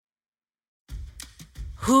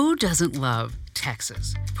Who doesn't love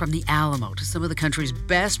Texas? From the Alamo to some of the country's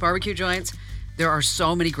best barbecue joints, there are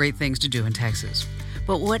so many great things to do in Texas.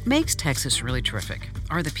 But what makes Texas really terrific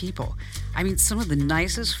are the people. I mean, some of the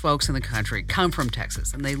nicest folks in the country come from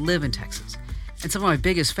Texas, and they live in Texas. And some of my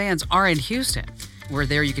biggest fans are in Houston, where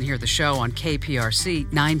there you can hear the show on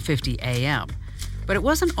KPRC 950 AM. But it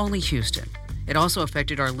wasn't only Houston. It also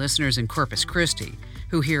affected our listeners in Corpus Christi,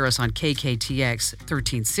 who hear us on KKTX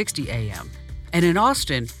 1360 AM. And in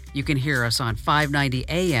Austin, you can hear us on 590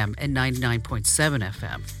 AM and 99.7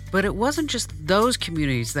 FM. But it wasn't just those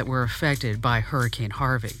communities that were affected by Hurricane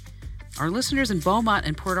Harvey. Our listeners in Beaumont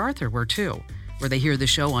and Port Arthur were too, where they hear the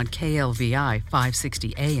show on KLVI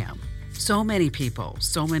 560 AM. So many people,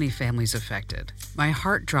 so many families affected. My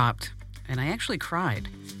heart dropped, and I actually cried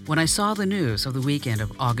when I saw the news of the weekend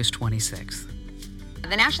of August 26th.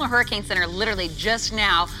 The National Hurricane Center literally just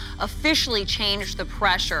now officially changed the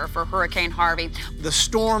pressure for Hurricane Harvey. The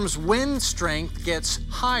storm's wind strength gets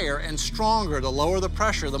higher and stronger. The lower the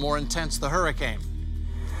pressure, the more intense the hurricane.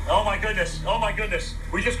 Oh my goodness, oh my goodness.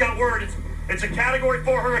 We just got word, it's a Category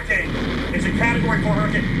 4 hurricane. It's a Category 4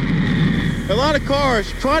 hurricane. A lot of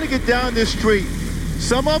cars trying to get down this street.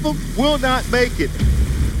 Some of them will not make it.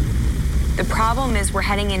 The problem is we're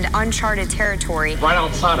heading into uncharted territory. Right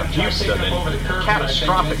outside of Houston, and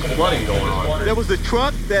catastrophic flooding going on. There was a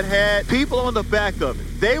truck that had people on the back of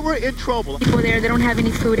it. They were in trouble. People there, they don't have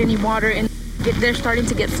any food, any water, and they're starting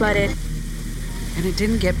to get flooded. And it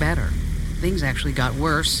didn't get better. Things actually got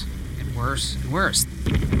worse and worse and worse.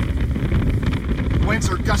 Winds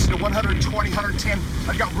are gusting to 120, 110.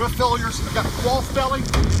 I've got roof failures. I've got wall felling.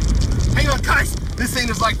 Hang on, guys. This thing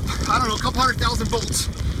is like, I don't know, a couple 100,000 volts.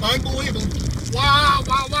 Unbelievable. Wow,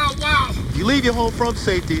 wow, wow, wow. If you leave your home from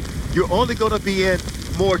safety, you're only going to be in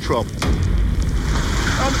more trouble.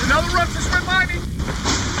 Another roof just went by me.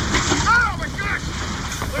 Oh, my gosh.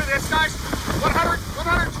 Look at this, guys.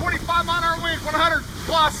 125 mile-an-hour winds, 100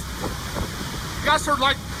 plus. Guys are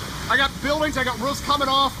like, I got buildings, I got roofs coming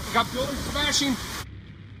off, I got buildings smashing.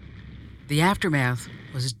 The aftermath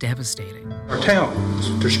was devastating. Our town was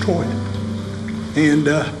destroyed, and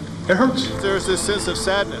it hurts. There's this sense of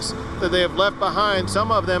sadness that they have left behind,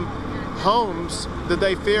 some of them, homes that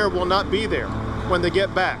they fear will not be there when they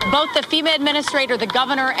get back. Both the FEMA administrator, the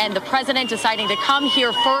governor, and the president deciding to come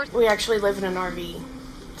here first. We actually live in an RV,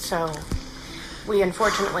 so we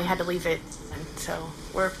unfortunately had to leave it. And so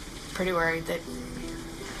we're pretty worried that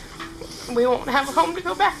we won't have a home to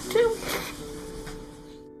go back to.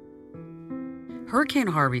 Hurricane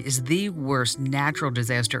Harvey is the worst natural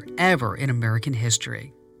disaster ever in American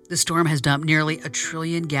history. The storm has dumped nearly 1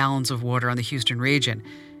 trillion gallons of water on the Houston region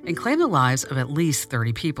and claimed the lives of at least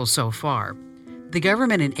 30 people so far. The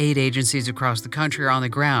government and aid agencies across the country are on the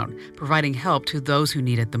ground, providing help to those who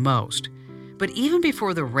need it the most. But even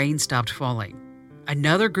before the rain stopped falling,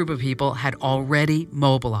 another group of people had already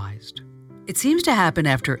mobilized. It seems to happen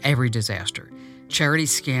after every disaster. Charity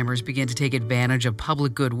scammers begin to take advantage of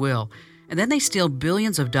public goodwill, and then they steal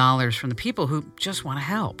billions of dollars from the people who just want to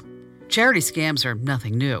help. Charity scams are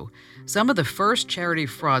nothing new. Some of the first charity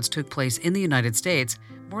frauds took place in the United States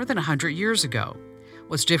more than 100 years ago.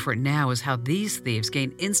 What's different now is how these thieves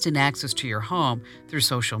gain instant access to your home through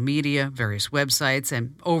social media, various websites,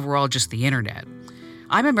 and overall just the internet.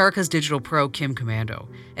 I'm America's Digital Pro, Kim Commando,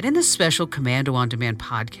 and in this special Commando On Demand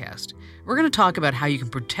podcast, we're going to talk about how you can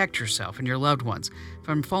protect yourself and your loved ones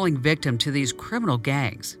from falling victim to these criminal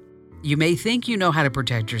gangs. You may think you know how to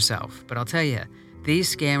protect yourself, but I'll tell you,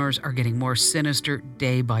 these scammers are getting more sinister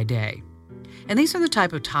day by day. And these are the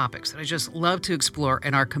type of topics that I just love to explore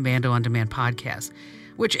in our Commando On Demand podcast,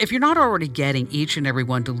 which if you're not already getting each and every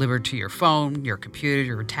one delivered to your phone, your computer,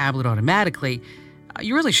 your tablet automatically,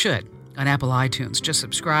 you really should. On Apple iTunes, just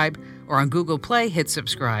subscribe, or on Google Play, hit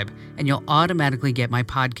subscribe, and you'll automatically get my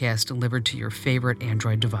podcast delivered to your favorite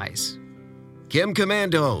Android device. Kim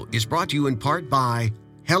Commando is brought to you in part by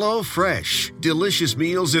HelloFresh. Delicious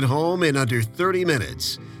meals at home in under 30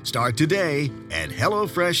 minutes. Start today at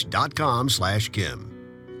HelloFresh.com/Kim.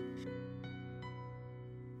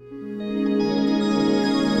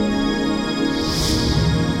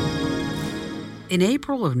 In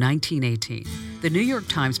April of 1918, the New York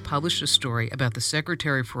Times published a story about the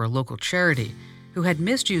secretary for a local charity who had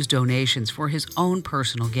misused donations for his own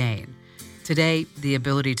personal gain. Today, the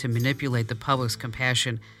ability to manipulate the public's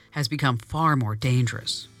compassion has become far more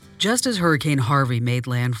dangerous. Just as Hurricane Harvey made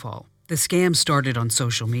landfall, the scam started on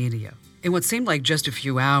social media. In what seemed like just a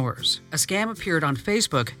few hours, a scam appeared on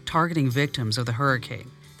Facebook targeting victims of the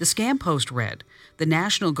hurricane. The scam post read, "The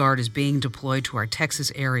National Guard is being deployed to our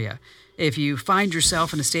Texas area. If you find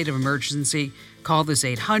yourself in a state of emergency, call this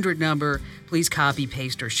 800 number. Please copy,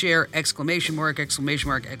 paste, or share, !!!!!!!!!!!!"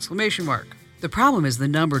 The problem is the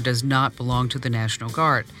number does not belong to the National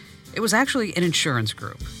Guard. It was actually an insurance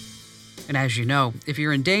group. And as you know, if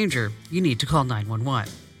you're in danger, you need to call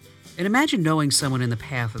 911. And imagine knowing someone in the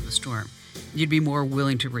path of the storm. You'd be more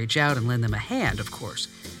willing to reach out and lend them a hand, of course.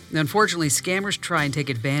 Now, unfortunately, scammers try and take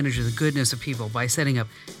advantage of the goodness of people by setting up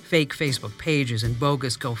fake Facebook pages and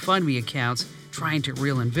bogus GoFundMe accounts trying to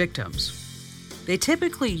reel in victims. They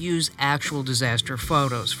typically use actual disaster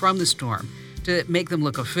photos from the storm to make them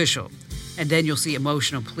look official, and then you'll see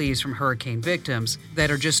emotional pleas from hurricane victims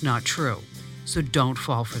that are just not true. So don't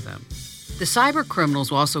fall for them. The cyber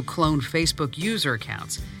criminals will also clone Facebook user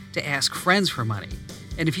accounts to ask friends for money.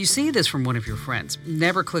 And if you see this from one of your friends,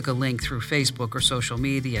 never click a link through Facebook or social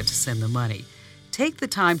media to send them money. Take the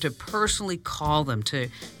time to personally call them to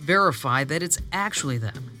verify that it's actually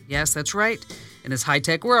them. Yes, that's right. In this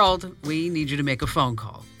high-tech world, we need you to make a phone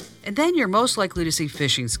call. And then you're most likely to see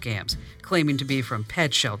phishing scams claiming to be from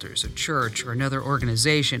pet shelters, a church, or another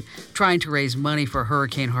organization trying to raise money for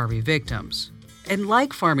Hurricane Harvey victims. And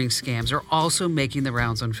like farming scams are also making the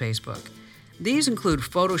rounds on Facebook. These include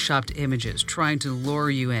photoshopped images trying to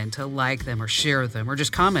lure you in to like them or share them or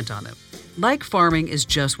just comment on them. Like farming is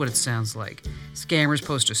just what it sounds like. Scammers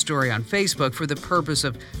post a story on Facebook for the purpose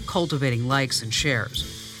of cultivating likes and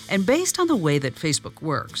shares. And based on the way that Facebook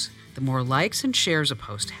works, the more likes and shares a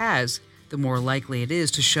post has, the more likely it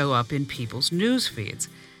is to show up in people's news feeds.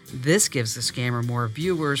 This gives the scammer more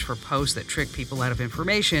viewers for posts that trick people out of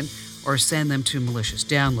information or send them to malicious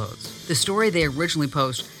downloads. The story they originally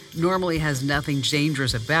post normally has nothing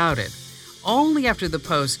dangerous about it. Only after the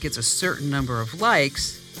post gets a certain number of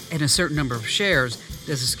likes and a certain number of shares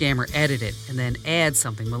does the scammer edit it and then add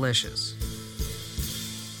something malicious.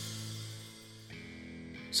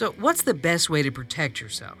 So what's the best way to protect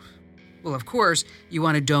yourself? Well, of course, you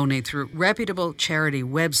want to donate through reputable charity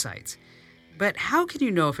websites. But how can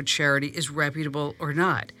you know if a charity is reputable or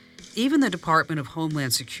not? Even the Department of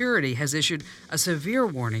Homeland Security has issued a severe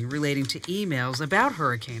warning relating to emails about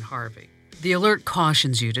Hurricane Harvey. The alert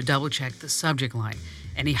cautions you to double-check the subject line,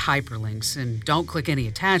 any hyperlinks, and don't click any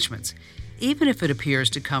attachments, even if it appears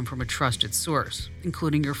to come from a trusted source,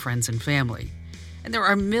 including your friends and family. And there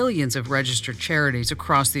are millions of registered charities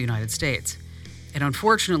across the United States. And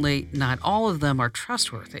unfortunately, not all of them are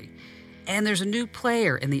trustworthy. And there's a new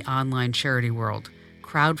player in the online charity world,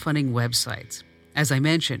 crowdfunding websites. As I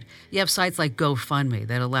mentioned, you have sites like GoFundMe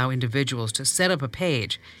that allow individuals to set up a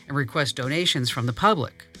page and request donations from the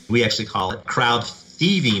public. We actually call it crowd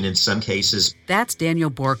thieving in some cases. That's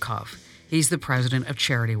Daniel Borkhoff. He's the president of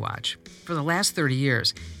Charity Watch. For the last 30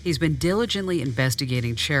 years, he's been diligently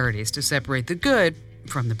investigating charities to separate the good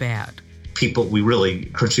from the bad. We really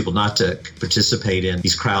encourage people not to participate in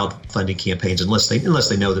these crowdfunding campaigns unless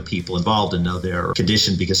they know the people involved and know their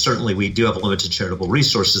condition, because certainly we do have limited charitable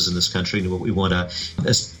resources in this country, and we want to,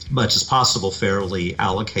 as much as possible, fairly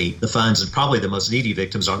allocate the funds. And probably the most needy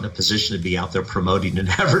victims aren't in a position to be out there promoting and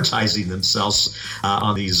advertising themselves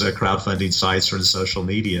on these crowdfunding sites or in social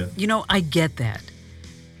media. You know, I get that.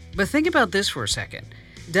 But think about this for a second.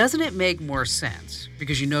 Doesn't it make more sense,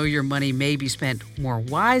 because you know your money may be spent more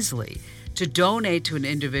wisely, to donate to an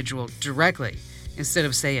individual directly instead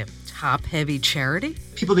of, say, a top-heavy charity?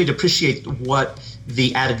 People need to appreciate what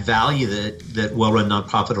the added value that well-run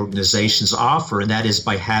nonprofit organizations offer, and that is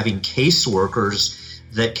by having caseworkers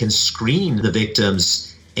that can screen the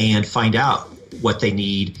victims and find out what they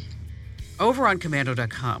need. Over on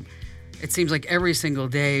Commando.com, it seems like every single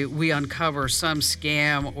day we uncover some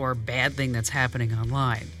scam or bad thing that's happening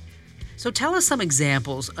online. So tell us some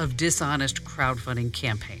examples of dishonest crowdfunding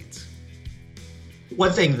campaigns.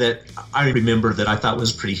 One thing that I remember that I thought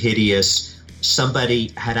was pretty hideous,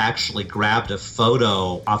 somebody had actually grabbed a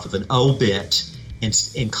photo off of an obit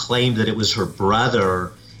and claimed that it was her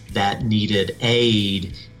brother that needed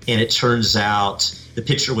aid. And it turns out the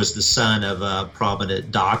picture was the son of a prominent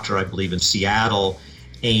doctor, I believe, in Seattle.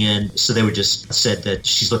 And so they were just said that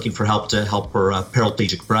she's looking for help to help her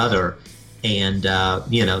paraplegic brother. And,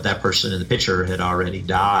 that person in the picture had already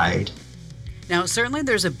died. Now, certainly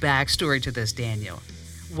there's a backstory to this, Daniel.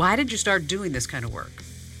 Why did you start doing this kind of work?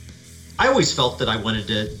 I always felt that I wanted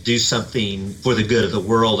to do something for the good of the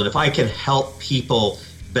world. And if I can help people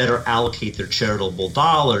better allocate their charitable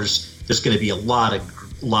dollars, there's going to be a lot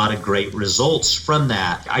of great results from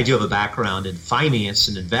that. I do have a background in finance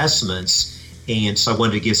and investments. And so I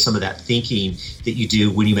wanted to give some of that thinking that you do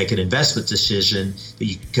when you make an investment decision, that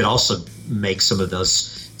you could also make some of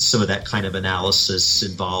those some of that kind of analysis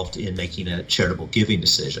involved in making a charitable giving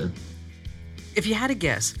decision. If you had to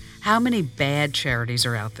guess, how many bad charities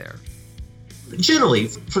are out there? Generally,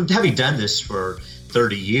 from having done this for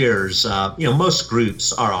 30 years, most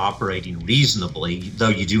groups are operating reasonably, though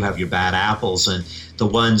you do have your bad apples, and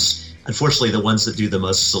unfortunately, the ones that do the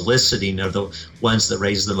most soliciting are the ones that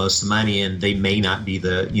raise the most money, and they may not be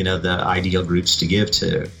the ideal groups to give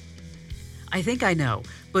to. I think I know,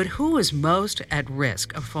 but who is most at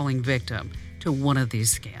risk of falling victim to one of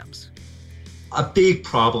these scams? A big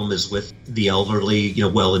problem is with the elderly,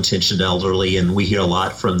 well-intentioned elderly, and we hear a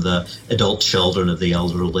lot from the adult children of the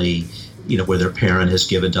elderly, where their parent has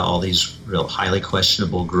given to all these real highly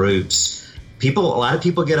questionable groups. A lot of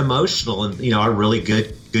people get emotional and, are really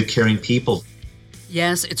good caring people.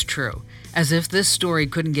 Yes, it's true. As if this story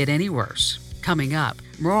couldn't get any worse. Coming up,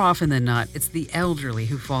 more often than not, it's the elderly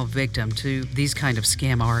who fall victim to these kind of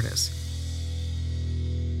scam artists.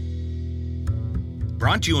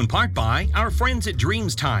 Brought to you in part by our friends at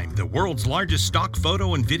DreamsTime, the world's largest stock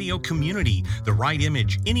photo and video community. The right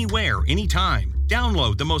image, anywhere, anytime.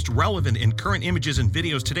 Download the most relevant and current images and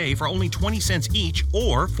videos today for only 20 cents each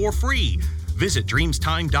or for free. Visit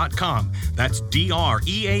dreamstime.com. That's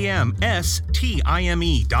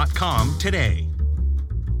DREAMSTIME.com today.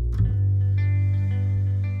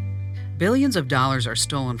 Billions of dollars are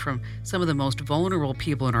stolen from some of the most vulnerable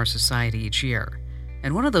people in our society each year.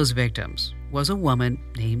 And one of those victims was a woman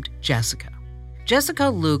named Jessica. Jessica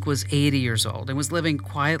Luke was 80 years old and was living a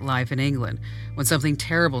quiet life in England when something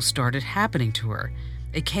terrible started happening to her.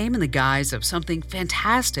 It came in the guise of something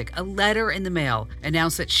fantastic. A letter in the mail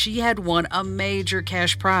announced that she had won a major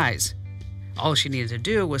cash prize. All she needed to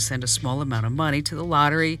do was send a small amount of money to the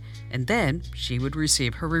lottery, and then she would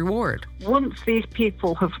receive her reward. Once these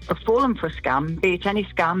people have fallen for a scam, be it any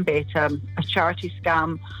scam, be it a charity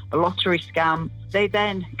scam, a lottery scam, they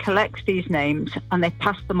then collect these names and they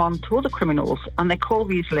pass them on to other criminals, and they call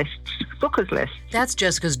these lists suckers lists. That's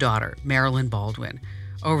Jessica's daughter, Marilyn Baldwin.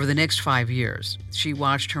 Over the next 5 years, she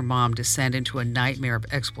watched her mom descend into a nightmare of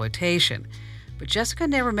exploitation. But Jessica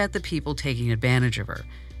never met the people taking advantage of her.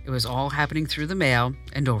 It was all happening through the mail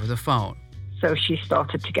and over the phone. So she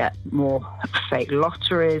started to get more fake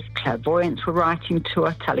lotteries. Clairvoyants were writing to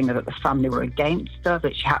her, telling her that the family were against her,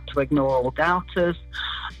 that she had to ignore all doubters.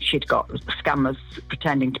 She'd got scammers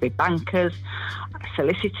pretending to be bankers,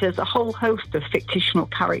 solicitors, a whole host of fictional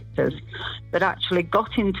characters that actually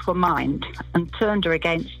got into her mind and turned her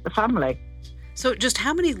against the family. So just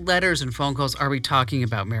how many letters and phone calls are we talking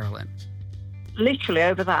about, Marilyn? Literally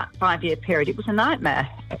over that 5-year period, it was a nightmare.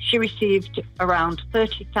 She received around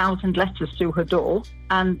 30,000 letters through her door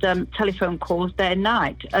and telephone calls day and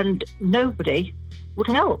night, and nobody would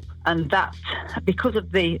help. And that's because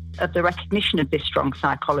of the recognition of this strong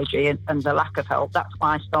psychology and the lack of help. That's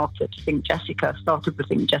why I started the Think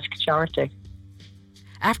Jessica charity.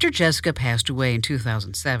 After Jessica passed away in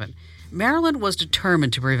 2007, Marilyn was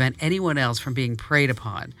determined to prevent anyone else from being preyed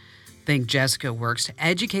upon. Think Jessica works to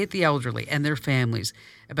educate the elderly and their families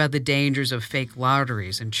about the dangers of fake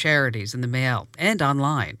lotteries and charities in the mail and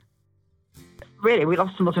online. Really, we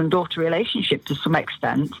lost a mother and daughter relationship to some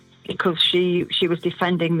extent because she was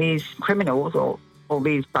defending these criminals or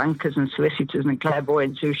these bankers and solicitors and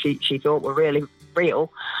clairvoyants who she thought were really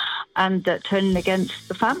real, and turning against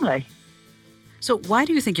the family. So why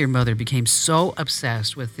do you think your mother became so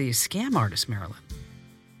obsessed with these scam artists, Marilyn?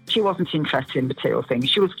 She wasn't interested in material things.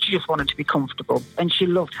 She just wanted to be comfortable, and she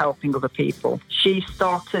loved helping other people. She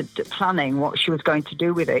started planning what she was going to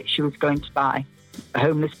do with it. She was going to buy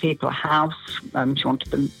homeless people a house. She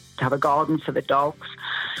wanted them to have a garden for the dogs.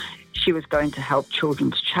 She was going to help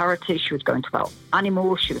children's charities. She was going to help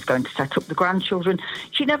animals. She was going to set up the grandchildren.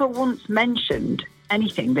 She never once mentioned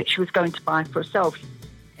anything that she was going to buy for herself.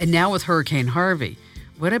 And now with Hurricane Harvey,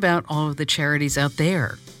 what about all of the charities out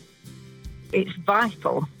there? It's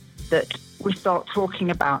vital that we start talking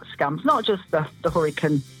about scams, not just the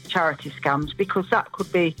hurricane charity scams, because that could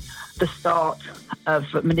be the start of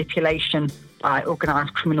manipulation by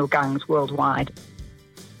organised criminal gangs worldwide.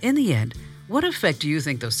 In the end, what effect do you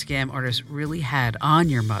think those scam artists really had on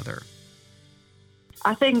your mother?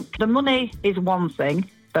 I think the money is one thing,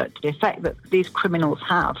 but the effect that these criminals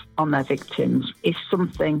have on their victims is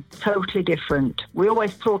something totally different. We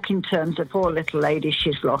always talk in terms of poor little lady,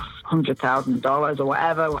 she's lost $100,000 or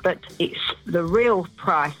whatever, but it's the real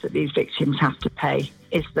price that these victims have to pay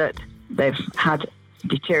is that they've had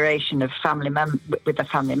deterioration of with their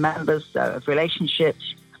family members, of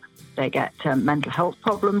relationships. They get mental health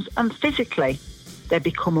problems, and physically they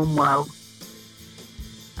become unwell.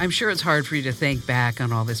 I'm sure it's hard for you to think back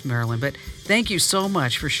on all this, Marilyn, but thank you so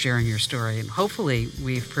much for sharing your story. And hopefully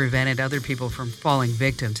we've prevented other people from falling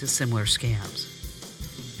victim to similar scams.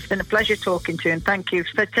 It's been a pleasure talking to you, and thank you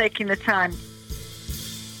for taking the time.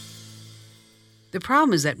 The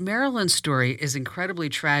problem is that Marilyn's story is incredibly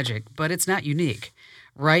tragic, but it's not unique.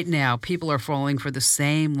 Right now, people are falling for the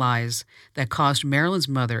same lies that cost Marilyn's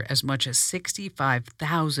mother as much as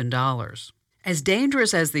 $65,000. As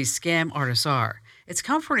dangerous as these scam artists are, it's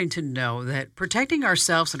comforting to know that protecting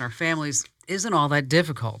ourselves and our families isn't all that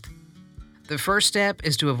difficult. The first step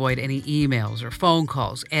is to avoid any emails or phone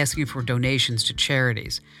calls asking for donations to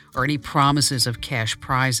charities or any promises of cash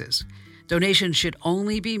prizes. Donations should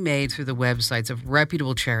only be made through the websites of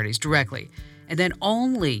reputable charities directly, and then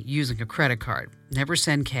only using a credit card. Never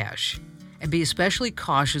send cash. And be especially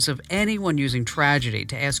cautious of anyone using tragedy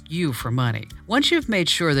to ask you for money. Once you've made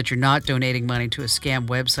sure that you're not donating money to a scam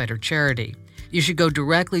website or charity, you should go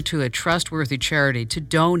directly to a trustworthy charity to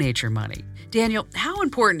donate your money. Daniel, how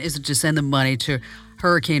important is it to send the money to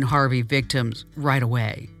Hurricane Harvey victims right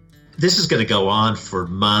away? This is going to go on for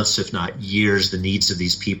months, if not years, the needs of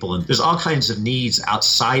these people. And there's all kinds of needs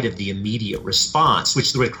outside of the immediate response,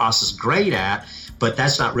 which the Red Cross is great at, but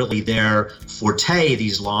that's not really their forte,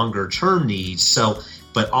 these longer term needs. So,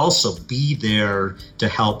 but also be there to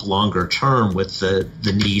help longer term with the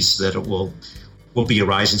needs that will be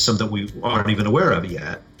arising, some that we aren't even aware of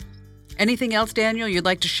yet. Anything else, Daniel, you'd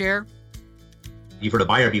like to share? You've heard of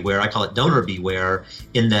buyer beware. I call it donor beware,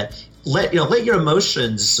 in that let your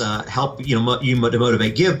emotions help you to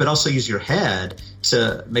motivate give, but also use your head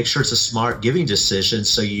to make sure it's a smart giving decision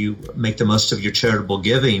so you make the most of your charitable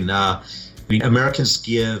giving. Americans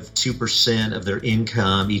give 2% of their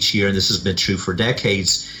income each year, and this has been true for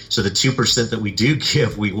decades. So the 2% that we do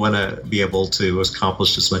give, we want to be able to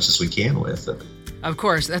accomplish as much as we can with it. Of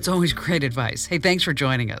course, that's always great advice. Hey, thanks for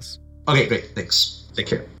joining us. Okay, great. Thanks. Take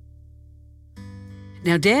care.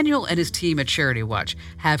 Now, Daniel and his team at Charity Watch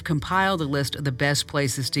have compiled a list of the best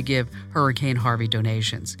places to give Hurricane Harvey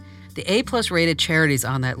donations. The A+ rated charities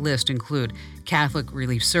on that list include Catholic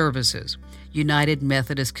Relief Services, United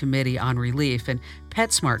Methodist Committee on Relief, and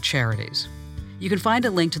PetSmart Charities. You can find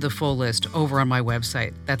a link to the full list over on my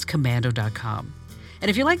website. That's commando.com. And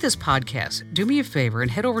if you like this podcast, do me a favor and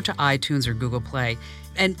head over to iTunes or Google Play,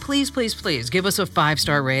 and please, please, please give us a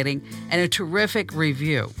 5-star rating and a terrific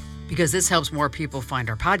review, because this helps more people find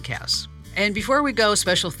our podcasts. And before we go,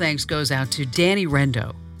 special thanks goes out to Danny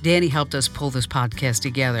Rendo. Danny helped us pull this podcast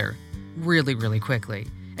together really, really quickly.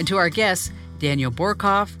 And to our guests, Daniel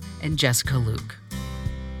Borkoff and Jessica Luke.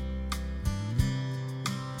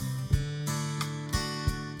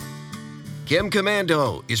 Chem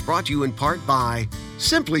Commando is brought to you in part by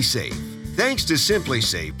Simply Safe. Thanks to Simply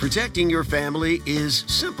Safe, protecting your family is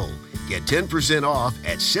simple. Get 10% off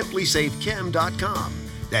at simplysafechem.com.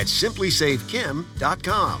 That's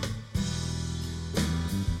simplysafechem.com.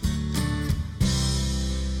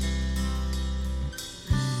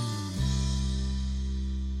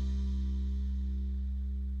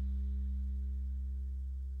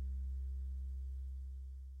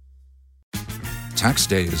 Tax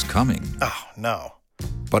day is coming. Oh, no.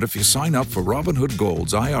 But if you sign up for Robinhood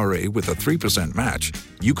Gold's IRA with a 3% match,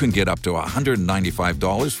 you can get up to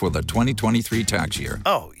 $195 for the 2023 tax year.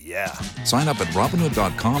 Oh, yeah. Sign up at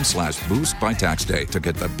Robinhood.com/boost by tax day to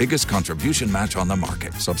get the biggest contribution match on the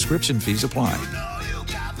market. Subscription fees apply.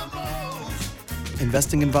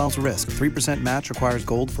 Investing involves risk. 3% match requires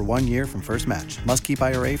gold for 1 year from first match. Must keep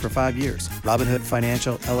IRA for 5 years. Robinhood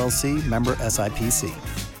Financial, LLC, member SIPC.